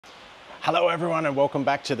Hello everyone and welcome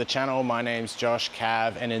back to the channel. My name's Josh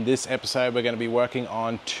Cav, and in this episode we're going to be working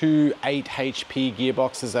on two 8 HP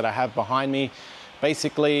gearboxes that I have behind me.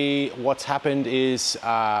 Basically what's happened is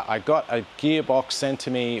I got a gearbox sent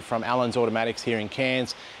to me from Allen's Automatics here in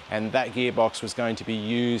Cairns, and that gearbox was going to be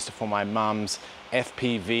used for my mum's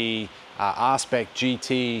FPV R-Spec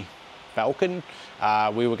GT Falcon.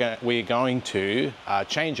 We're going to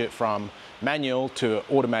change it from manual to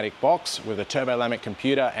automatic box with a Turbo Lamik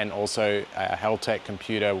computer and also a Heltec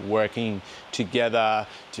computer working together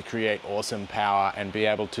to create awesome power and be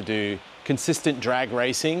able to do consistent drag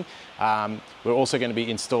racing. We're also going to be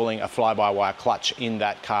installing a fly-by-wire clutch in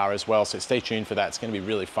that car as well, so stay tuned for that. It's going to be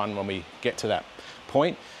really fun when we get to that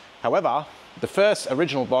point. However, the first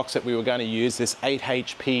original box that we were going to use, this 8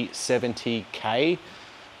 HP 70K,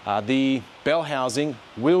 the bell housing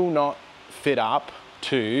will not fit up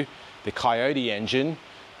to the Coyote engine.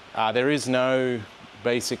 There is no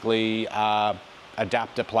basically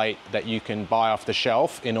adapter plate that you can buy off the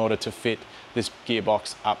shelf in order to fit this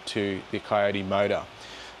gearbox up to the Coyote motor.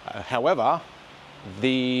 However,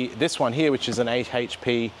 this one here, which is an 8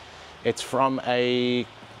 HP, it's from a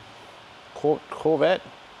Corvette,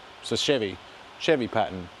 it's a Chevy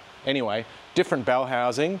pattern. Anyway, different bell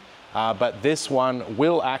housing, but this one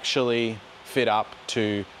will actually fit up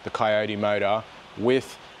to the Coyote motor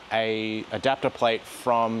with a adapter plate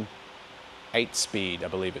from 8Speed, I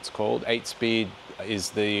believe it's called. 8Speed is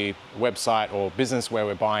the website or business where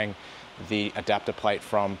we're buying the adapter plate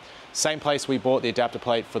from. Same place we bought the adapter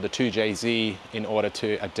plate for the 2JZ in order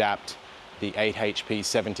to adapt the 8 HP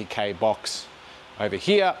 70K box over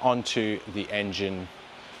here onto the engine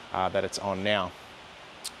that it's on now.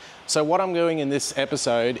 So what I'm doing in this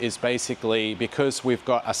episode is basically, because we've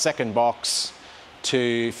got a second box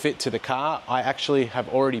to fit to the car, I actually have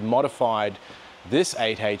already modified this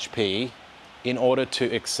 8 HP in order to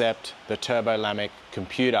accept the Turbo Lamik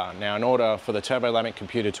computer. Now, in order for the Turbo Lamik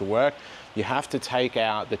computer to work, you have to take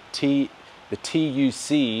out the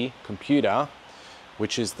TUC computer,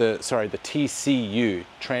 which is the TCU,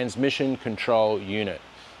 Transmission Control Unit.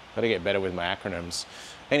 Gotta get better with my acronyms.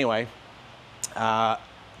 Anyway,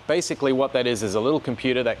 basically what that is a little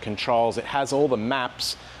computer that controls, it has all the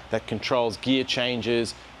maps that controls gear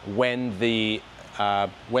changes, when the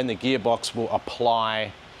gearbox will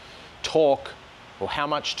apply torque, or how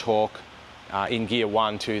much torque in gear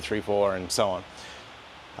 1, 2, 3, 4, and so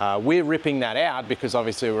on. We're ripping that out because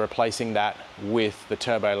obviously we're replacing that with the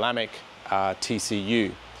Turbo Lamik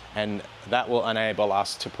TCU, and that will enable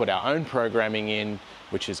us to put our own programming in,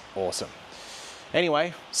 which is awesome.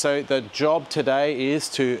 Anyway, so the job today is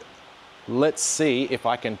to, let's see if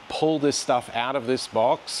I can pull this stuff out of this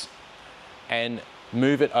box and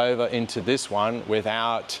move it over into this one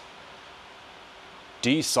without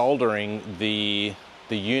desoldering the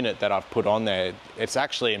unit that I've put on there. It's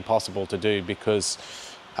actually impossible to do because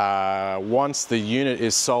once the unit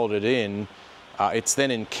is soldered in, it's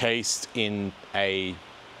then encased in a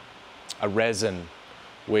resin,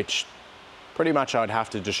 which pretty much I'd have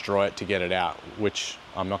to destroy it to get it out, which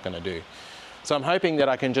I'm not going to do. So I'm hoping that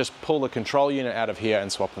I can just pull the control unit out of here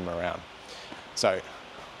and swap them around. So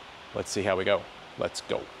let's see how we go. Let's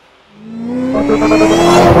go.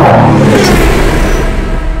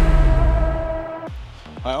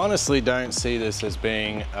 I honestly don't see this as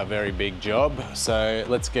being a very big job, so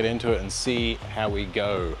let's get into it and see how we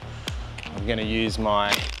go. I'm going to use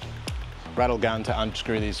my rattle gun to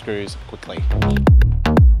unscrew these screws quickly.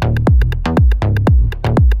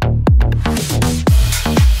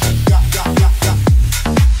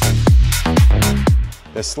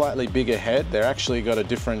 They're slightly bigger head. They're actually got a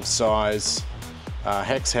different size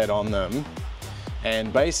hex head on them.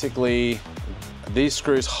 And basically, these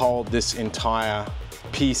screws hold this entire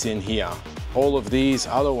piece in here. All of these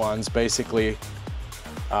other ones basically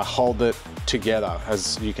hold it together,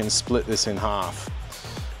 as you can split this in half.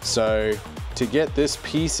 So to get this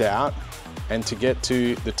piece out and to get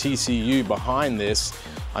to the TCU behind this,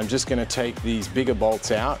 I'm just going to take these bigger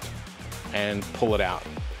bolts out and pull it out.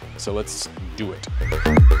 So let's do it.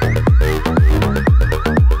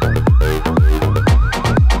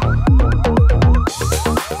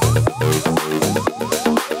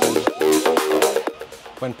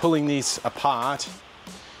 When pulling these apart,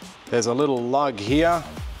 there's a little lug here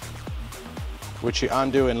which you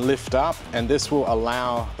undo and lift up, and this will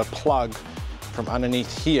allow the plug from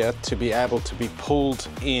underneath here to be able to be pulled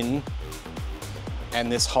in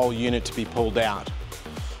and this whole unit to be pulled out.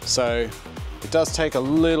 So it does take a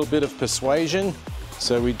little bit of persuasion,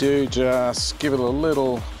 so we do just give it a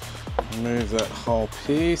little, move that whole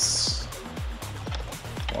piece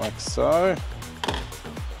like so,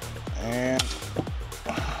 and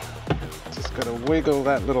So wiggle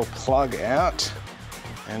that little plug out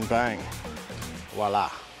and bang, voila.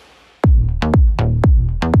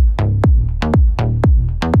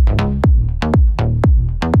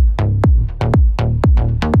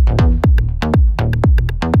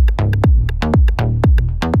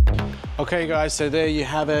 Okay guys, so there you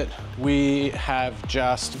have it. We have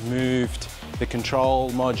just moved the control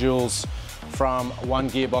modules from one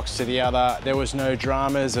gearbox to the other. There was no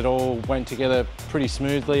dramas, it all went together pretty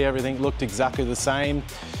smoothly. Everything looked exactly the same.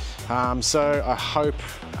 So I hope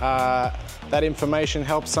that information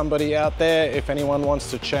helps somebody out there. If anyone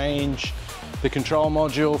wants to change the control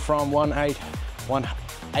module from one 8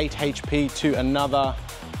 HP to another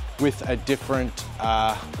with a different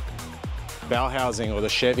bell housing, or the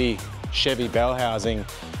Chevy bell housing,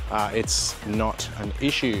 it's not an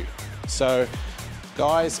issue. So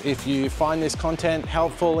guys, if you find this content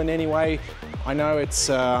helpful in any way, I know it's,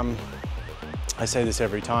 I say this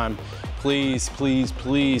every time, please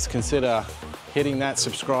consider hitting that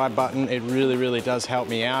subscribe button. It really does help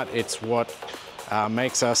me out. It's what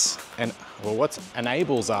makes us, what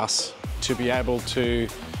enables us to be able to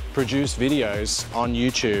produce videos on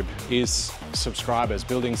YouTube is subscribers,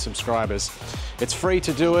 building subscribers. It's free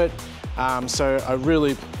to do it, so I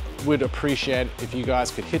really would appreciate if you guys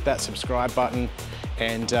could hit that subscribe button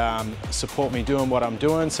and support me doing what I'm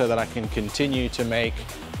doing so that I can continue to make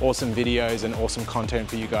awesome videos and awesome content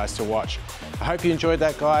for you guys to watch. I hope you enjoyed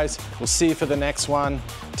that, guys. We'll see you for the next one.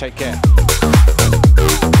 Take care.